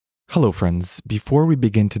Hello friends, before we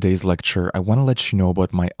begin today's lecture, I want to let you know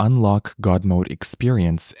about my Unlock God Mode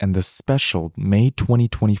experience and the special May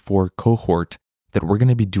 2024 cohort that we're going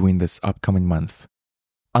to be doing this upcoming month.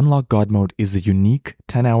 Unlock God Mode is a unique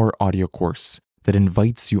 10-hour audio course that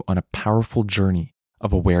invites you on a powerful journey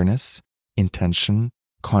of awareness, intention,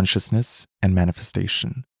 consciousness, and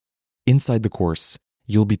manifestation. Inside the course,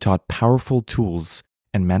 you'll be taught powerful tools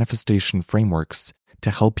and manifestation frameworks to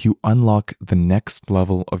help you unlock the next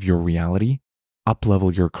level of your reality,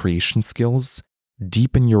 up-level your creation skills,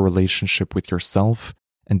 deepen your relationship with yourself,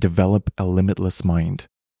 and develop a limitless mind,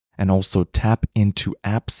 and also tap into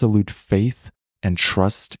absolute faith and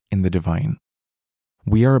trust in the divine.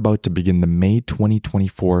 We are about to begin the May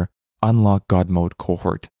 2024 Unlock God Mode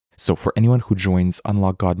cohort. So for anyone who joins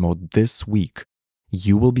Unlock God Mode this week,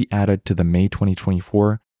 you will be added to the May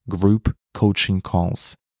 2024 group coaching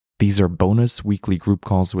calls. These are bonus weekly group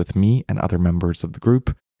calls with me and other members of the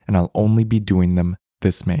group, and I'll only be doing them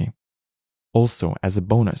this May. Also, as a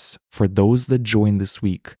bonus, for those that join this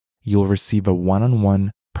week, you'll receive a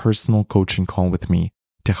one-on-one personal coaching call with me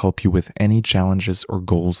to help you with any challenges or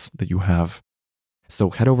goals that you have.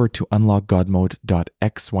 So head over to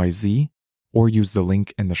unlockgodmode.xyz or use the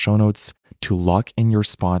link in the show notes to lock in your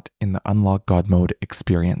spot in the Unlock God Mode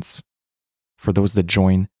experience. For those that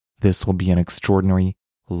join, this will be an extraordinary,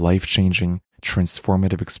 life-changing,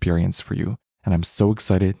 transformative experience for you, and I'm so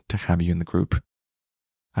excited to have you in the group.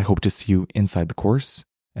 I hope to see you inside the course,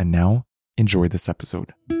 and now, enjoy this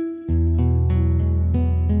episode.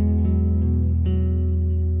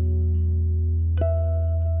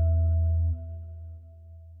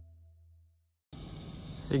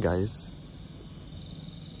 Hey guys,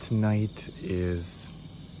 tonight is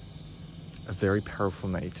a very powerful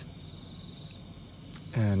night,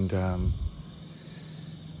 and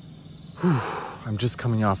I'm just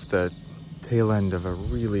coming off the tail end of a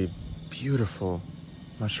really beautiful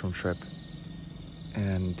mushroom trip,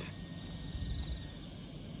 and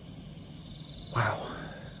wow,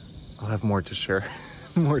 I'll have more to share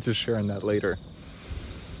on that later.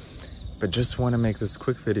 But just want to make this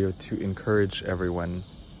quick video to encourage everyone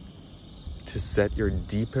to set your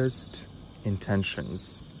deepest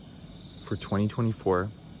intentions for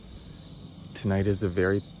 2024. Tonight is a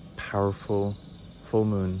very powerful full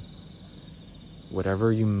moon.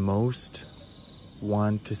 Whatever you most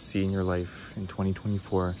want to see in your life in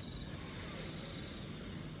 2024,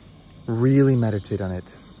 really meditate on it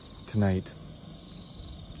tonight.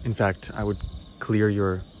 In fact, I would clear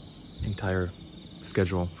your entire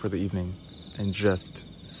schedule for the evening and just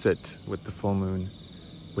sit with the full moon,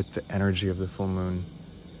 with the energy of the full moon,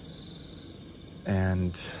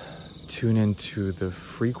 and tune into the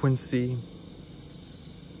frequency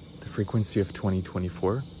of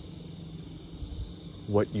 2024.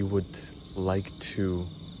 What you would like to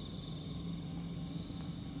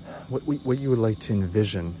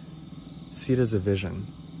envision. See it as a vision.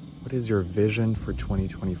 What is your vision for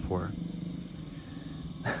 2024?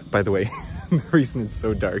 By the way, the reason it's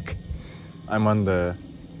so dark, I'm on the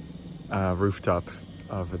rooftop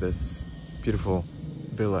of this beautiful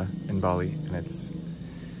villa in Bali, and it's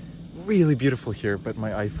really beautiful here, but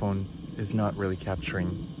my iPhone is not really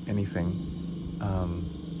capturing anything.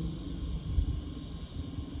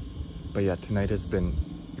 But yeah, tonight has been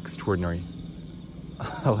extraordinary.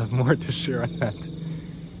 I'll have more to share on that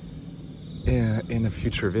in a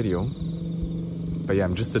future video. But yeah,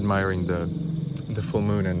 I'm just admiring the full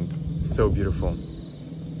moon, and so beautiful.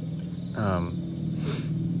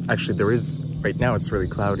 Actually, there is, right now it's really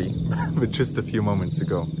cloudy, but just a few moments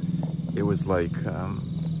ago, it was like,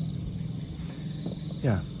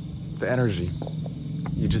 yeah, the energy,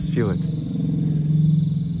 you just feel it.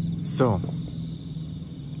 So,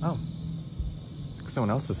 oh, someone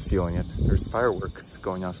else is feeling it. There's fireworks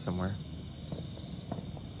going off somewhere.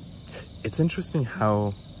 It's interesting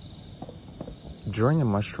how during a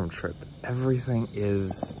mushroom trip, everything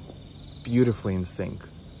is beautifully in sync.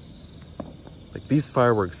 Like these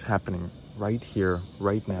fireworks happening right here,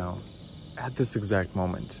 right now, at this exact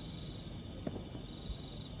moment,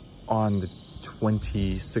 on the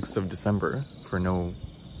 26th of December, for no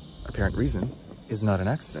apparent reason, is not an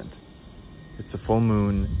accident. It's a full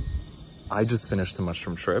moon. I just finished the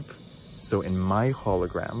mushroom trip, so in my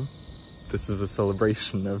hologram, this is a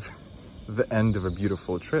celebration of the end of a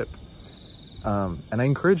beautiful trip. And I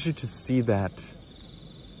encourage you to see that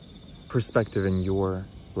perspective in your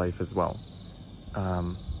life as well.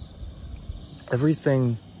 Every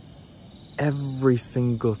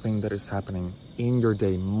single thing that is happening in your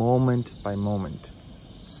day, moment by moment,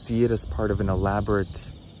 see it as part of an elaborate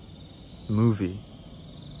movie.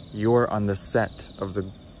 You're on the set of the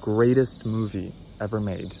greatest movie ever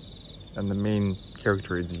made. and the main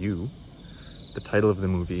character is you. The title of the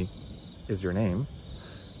movie is your name,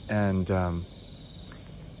 and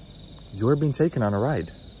you're being taken on a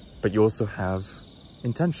ride, but you also have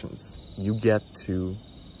intentions. You get to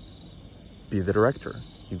be the director.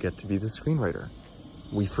 You get to be the screenwriter.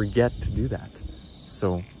 We forget to do that.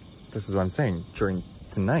 So this is what I'm saying. During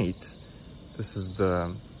tonight, this is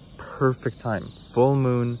the perfect time. Full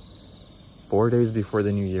moon, 4 days before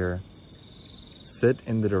the new year. Sit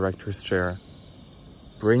in the director's chair.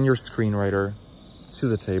 Bring your screenwriter to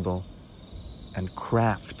the table and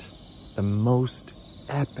craft the most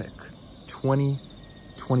epic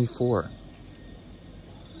 2024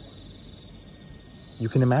 you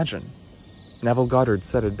can imagine. Neville Goddard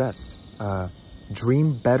said it best.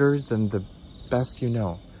 Dream better than the best you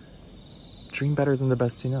know. Dream better than the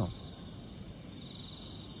best you know.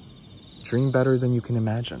 Dream better than you can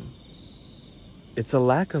imagine. It's a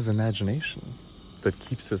lack of imagination that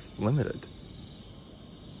keeps us limited.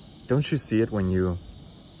 Don't you see it when you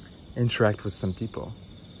interact with some people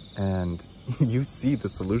and you see the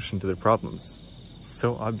solution to their problems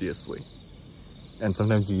so obviously? And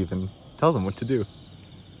sometimes you even tell them what to do.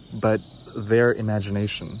 But their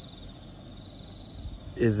imagination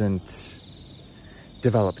isn't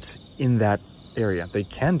developed in that area. They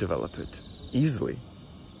can develop it easily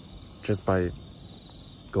just by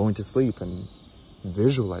going to sleep and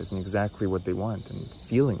visualizing exactly what they want and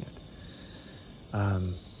feeling it.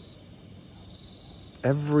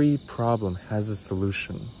 Every problem has a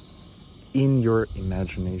solution in your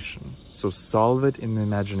imagination. So solve it in the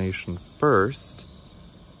imagination first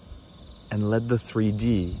and let the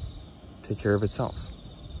 3D take care of itself.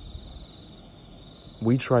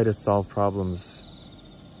 We try to solve problems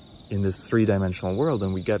in this three-dimensional world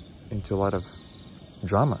and we get into a lot of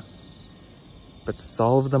drama. But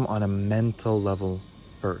solve them on a mental level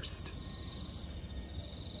first.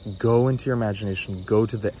 Go into your imagination, go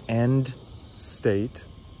to the end state.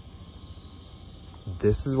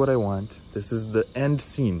 This is what I want. This is the end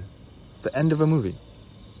scene, the end of a movie,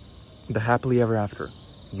 the happily ever after.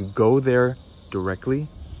 You go there directly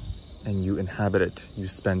and you inhabit it. You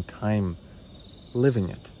spend time living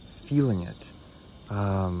it, feeling it.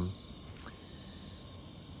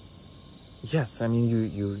 Yes, I mean,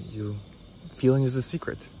 you feeling is a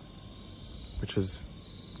secret, which is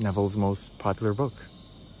Neville's most popular book.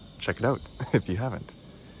 Check it out if you haven't.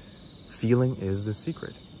 Feeling is the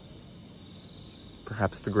secret.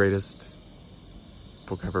 Perhaps the greatest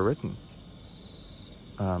book ever written.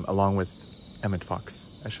 Along with Emmett Fox,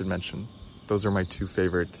 I should mention. Those are my two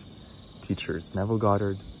favorite teachers, Neville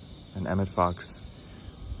Goddard and Emmett Fox,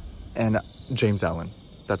 and James Allen.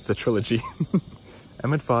 That's the trilogy.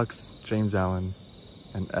 Emmett Fox, James Allen,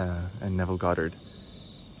 and Neville Goddard.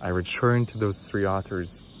 I return to those three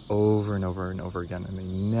authors over and over and over again, and they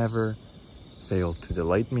never fail to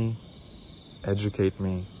delight me, educate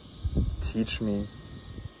me, teach me.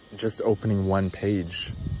 Just opening one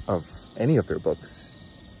page of any of their books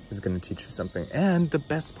is going to teach you something. And the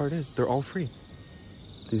best part is they're all free.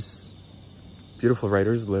 These beautiful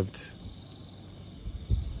writers lived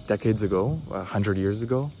decades ago, 100 years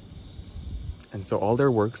ago. And so all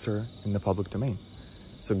their works are in the public domain.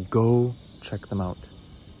 So go check them out.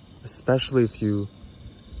 Especially if you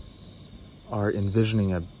are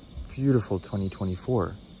envisioning a beautiful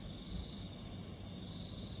 2024.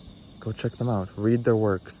 Go check them out. Read their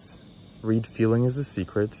works. Read Feeling is a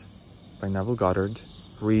Secret by Neville Goddard.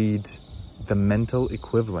 Read The Mental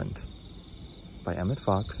Equivalent by Emmett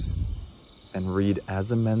Fox. And read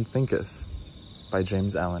As a Man Thinketh by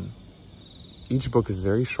James Allen. Each book is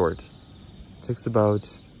very short. It takes about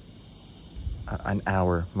an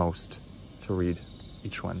hour most to read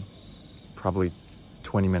each one. Probably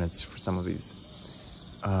 20 minutes for some of these.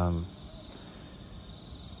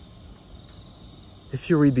 If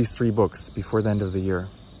you read these three books before the end of the year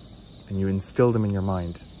and you instill them in your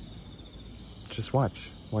mind, just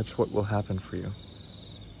watch what will happen for you.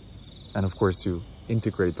 And of course you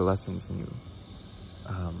integrate the lessons and you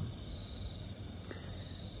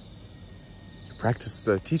practice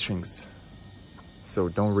the teachings. So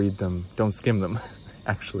don't read them, don't skim them,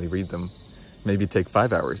 actually read them. Maybe take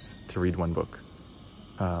 5 hours to read one book.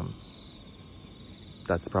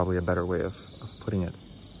 That's probably a better way of putting it.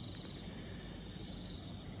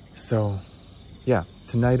 So, yeah,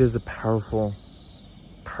 tonight is a powerful,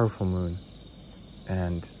 powerful moon.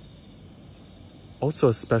 And also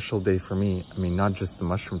a special day for me. I mean, not just the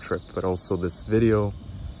mushroom trip, but also this video,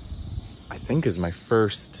 I think is my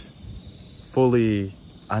first fully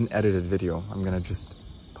unedited video. I'm gonna just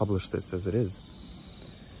publish this as it is.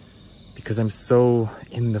 Because I'm so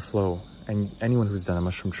in the flow. And anyone who's done a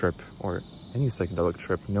mushroom trip or any psychedelic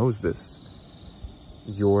trip knows this.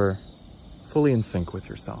 You're fully in sync with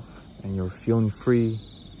yourself and you're feeling free,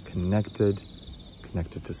 connected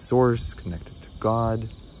to source, connected to God.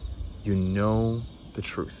 You know the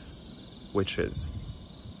truth, which is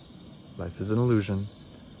life is an illusion.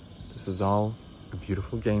 This is all a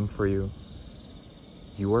beautiful game for you.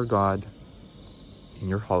 You are God in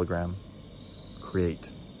your hologram. Create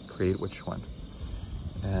what you want.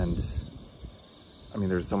 And I mean,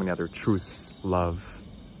 there's so many other truths: love,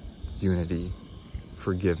 unity,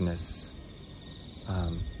 forgiveness.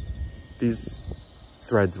 These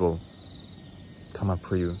threads will come up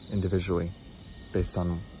for you individually based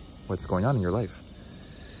on what's going on in your life.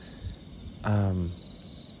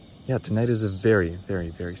 Yeah, tonight is a very, very,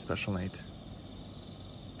 very special night.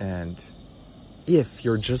 And if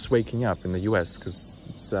you're just waking up in the US, because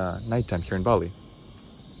it's nighttime here in Bali,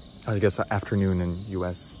 I guess afternoon in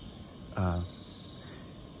US.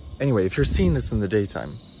 Anyway, if you're seeing this in the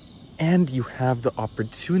daytime and you have the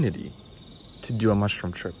opportunity to do a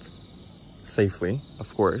mushroom trip safely,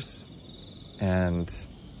 of course, and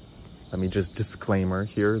let me just disclaimer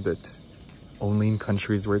here that only in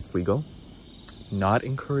countries where it's legal, not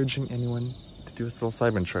encouraging anyone to do a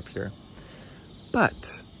psilocybin trip here.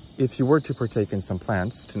 But if you were to partake in some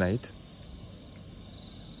plants tonight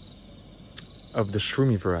of the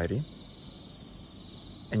shroomy variety,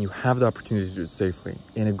 and you have the opportunity to do it safely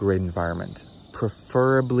in a great environment,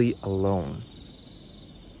 preferably alone,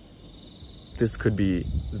 this could be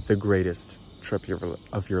the greatest trip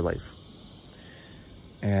of your life.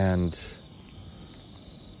 And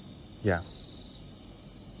yeah,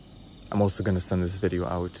 I'm also going to send this video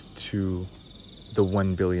out to the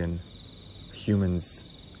 1 billion humans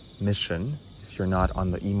mission. If you're not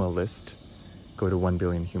on the email list, go to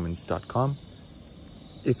 1billionhumans.com.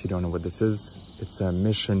 If you don't know what this is, it's a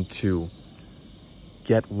mission to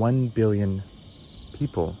get 1 billion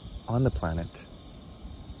people on the planet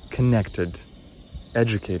connected,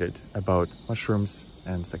 educated about mushrooms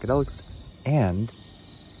and psychedelics. And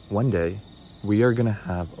one day we are going to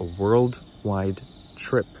have a worldwide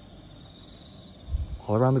trip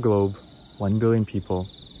all around the globe, 1 billion people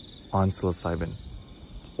on psilocybin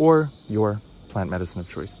or your plant medicine of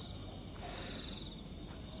choice.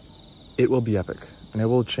 It will be epic, and it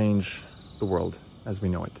will change the world as we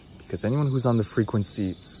know it, because anyone who's on the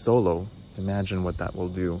frequency solo, imagine what that will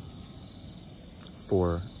do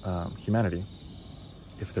for humanity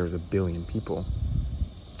if there's 1 billion people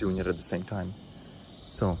doing it at the same time.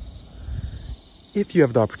 So if you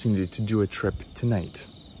have the opportunity to do a trip tonight,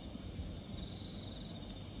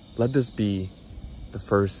 let this be the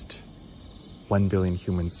first 1 billion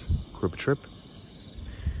humans group trip.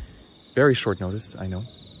 Very short notice, I know.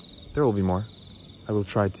 There will be more. I will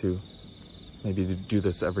try to maybe do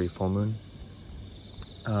this every full moon.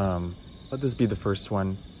 Let this be the first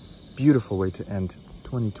one. Beautiful way to end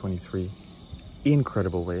 2023.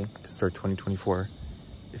 Incredible way to start 2024.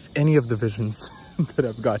 If any of the visions that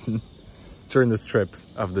I've gotten during this trip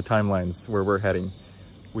of the timelines where we're heading,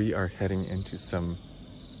 we are heading into some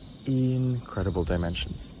incredible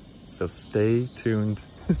dimensions. So stay tuned,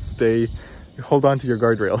 hold on to your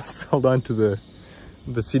guardrails, hold on to the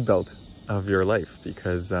seatbelt of your life,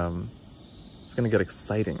 because it's gonna get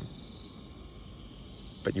exciting.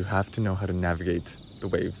 But you have to know how to navigate the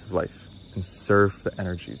waves of life and surf the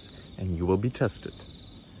energies, and you will be tested.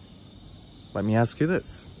 Let me ask you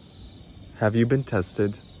this. Have you been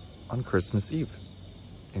tested on Christmas Eve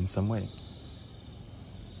in some way?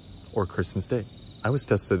 Or Christmas Day? I was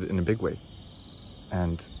tested in a big way.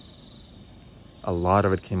 And a lot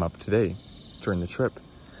of it came up today during the trip.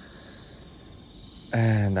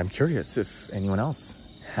 And I'm curious if anyone else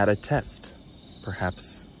had a test,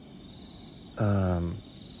 perhaps a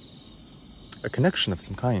connection of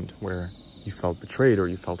some kind where you felt betrayed, or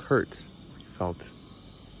you felt hurt, or you felt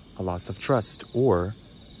a loss of trust, or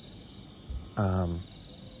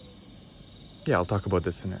yeah, I'll talk about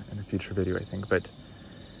this in a future video, I think. But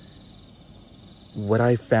what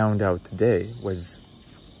I found out today was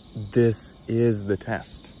this is the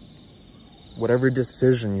test. Whatever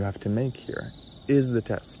decision you have to make here is the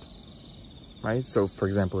test, right? So for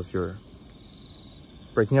example, if you're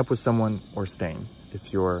breaking up with someone or staying,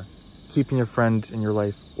 if you're keeping your friend in your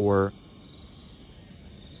life or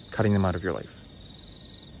cutting them out of your life,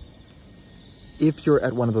 if you're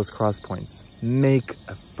at one of those cross points, make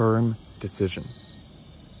a firm decision.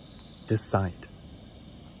 Decide.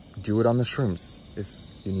 Do it on the shrooms if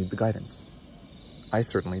you need the guidance. I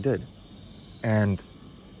certainly did. And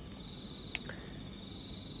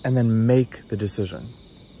then make the decision.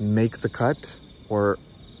 Make the cut, or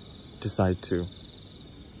decide to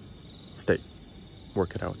stay.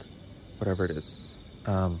 Work it out. whatever it is.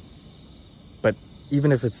 But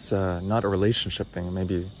even if it's not a relationship thing,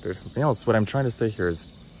 maybe there's something else. What I'm trying to say here is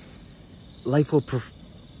life will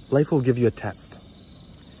give you a test.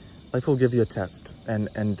 Life will give you a test. And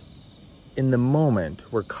in the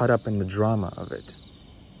moment, we're caught up in the drama of it.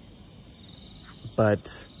 But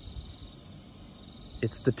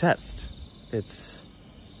it's the test. It's...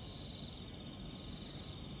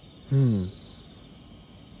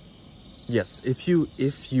 Yes, if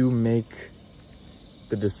you make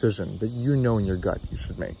the decision that you know in your gut you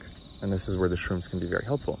should make, and this is where the shrooms can be very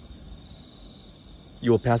helpful,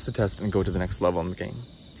 you will pass the test and go to the next level in the game.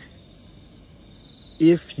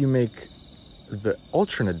 If you make the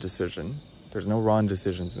alternate decision, there's no wrong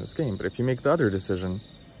decisions in this game, but if you make the other decision,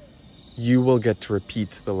 you will get to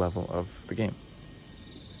repeat the level of the game.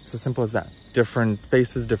 It's as simple as that. Different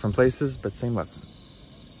faces, different places, but same lesson.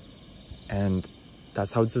 And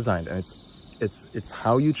that's how it's designed, and it's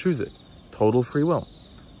how you choose it. Total free will.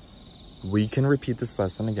 We can repeat this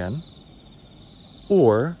lesson again,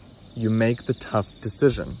 or you make the tough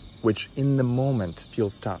decision, which in the moment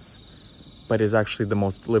feels tough, but is actually the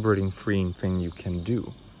most liberating, freeing thing you can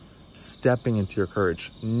do. Stepping into your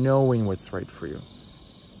courage, knowing what's right for you.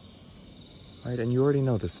 Right? And you already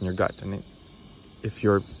know this in your gut. And if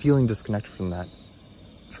you're feeling disconnected from that,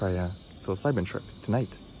 try a psilocybin trip tonight,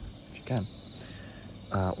 if you can.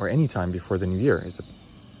 Or any time before the new year is a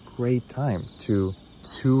great time to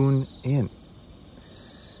tune in.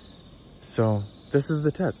 So this is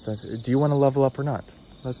the test. Do you want to level up or not?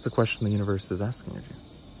 That's the question the universe is asking of you.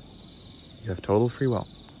 You have total free will.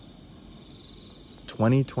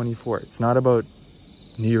 2024. It's not about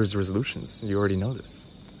New Year's resolutions. You already know this.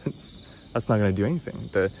 That's not going to do anything.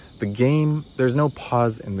 The game, there's no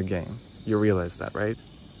pause in the game. You realize that, right?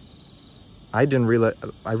 I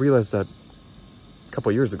realized that a couple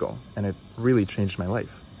of years ago, and it really changed my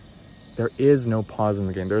life. There is no pause in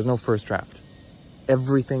the game. There is no first draft.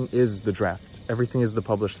 Everything is the draft. Everything is the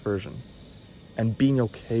published version. And being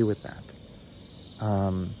okay with that.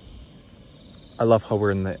 I love how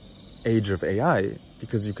we're in the age of AI,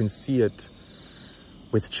 because you can see it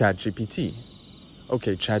with ChatGPT.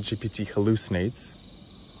 Okay, ChatGPT hallucinates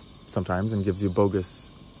sometimes and gives you bogus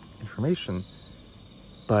information,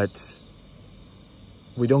 but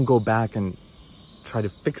we don't go back and try to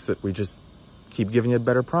fix it. We just keep giving it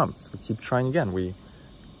better prompts. We keep trying again. We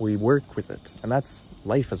work with it. And that's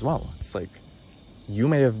life as well. It's like you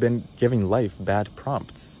may have been giving life bad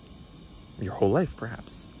prompts your whole life,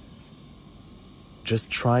 perhaps. Just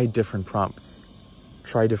try different prompts.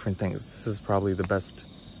 Try different things. This is probably the best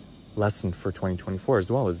lesson for 2024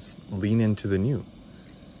 as well, is lean into the new.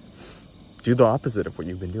 Do the opposite of what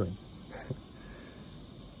you've been doing.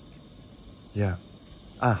 Yeah.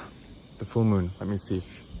 The full moon. Let me see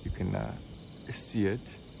if you can see it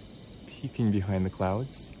peeking behind the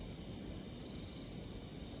clouds.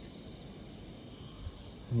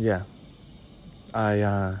 Yeah.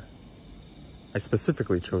 I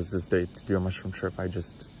specifically chose this date to do a mushroom trip. I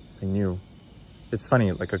knew. It's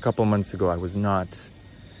funny, like a couple months ago, I was not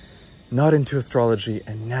into astrology,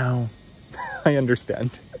 and now I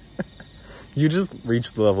understand. You just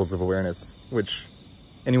reach the levels of awareness, which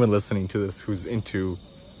anyone listening to this who's into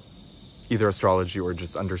either astrology or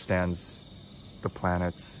just understands the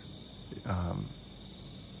planets.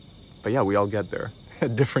 But yeah, we all get there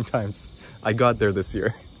at different times. I got there this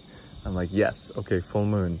year. I'm like, yes, okay, full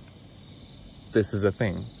moon. This is a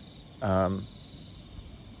thing.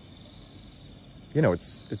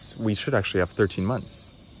 We should actually have 13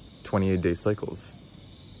 months, 28-day cycles.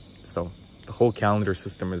 So the whole calendar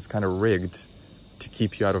system is kind of rigged to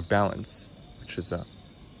keep you out of balance, which is a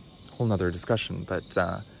whole nother discussion. But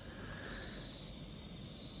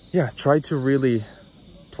yeah, try to really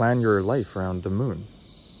plan your life around the moon,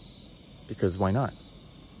 because why not?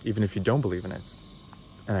 Even if you don't believe in it.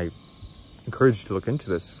 And I encourage you to look into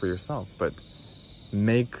this for yourself, but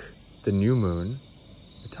make the new moon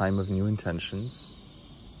a time of new intentions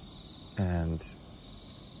and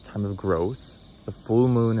time of growth. The full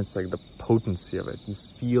moon, it's like the potency of it. You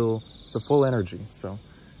feel it's the full energy. So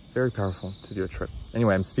very powerful to do a trip.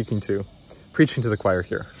 Anyway, I'm preaching to the choir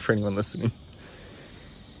here for anyone listening.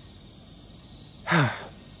 I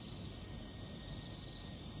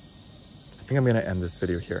think I'm going to end this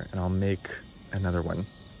video here, and I'll make another one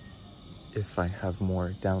if I have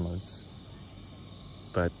more downloads.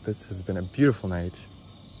 But this has been a beautiful night,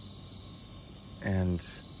 and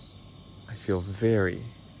I feel very,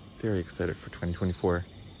 very excited for 2024.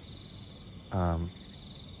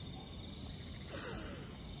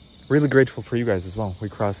 Really grateful for you guys as well. We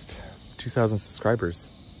crossed 2,000 subscribers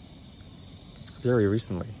very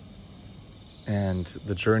recently. And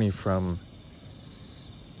the journey from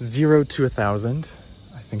 0 to 1,000,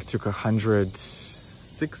 I think took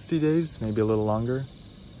 160 days, maybe a little longer.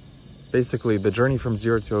 Basically, the journey from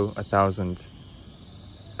 0 to 1,000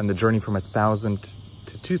 and the journey from 1,000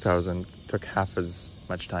 to 2,000 took half as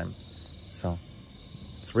much time. So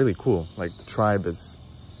it's really cool. Like, the tribe is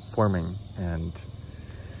forming, and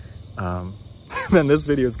then this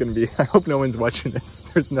video is going to be, I hope no one's watching this.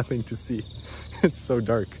 There's nothing to see. It's so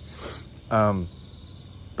dark.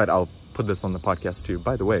 But I'll put this on the podcast too.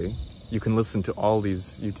 By the way, you can listen to all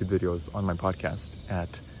these YouTube videos on my podcast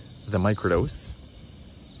at The Microdose.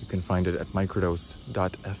 You can find it at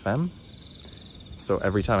microdose.fm. So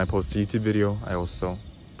every time I post a YouTube video, I also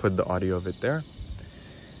put the audio of it there.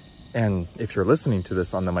 And if you're listening to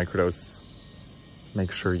this on The Microdose,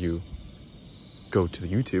 make sure you go to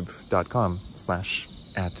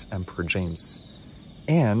youtube.com/@EmperorJames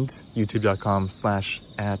and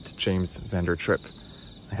youtube.com/@JamesXanderTrip.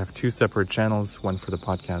 I have 2 separate channels, one for the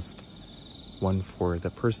podcast, one for the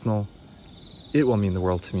personal. It will mean the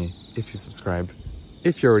world to me if you subscribe.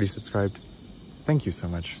 If you're already subscribed, thank you so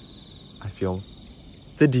much. I feel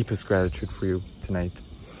the deepest gratitude for you tonight.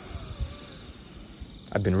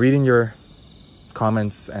 I've been reading your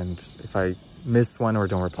comments, and if I miss one or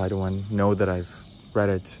don't reply to one, know that I've read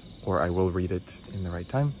it or I will read it in the right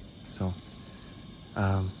time. So,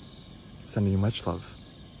 sending you much love,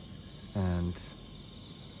 and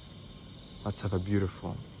let's have a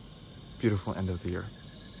beautiful, beautiful end of the year.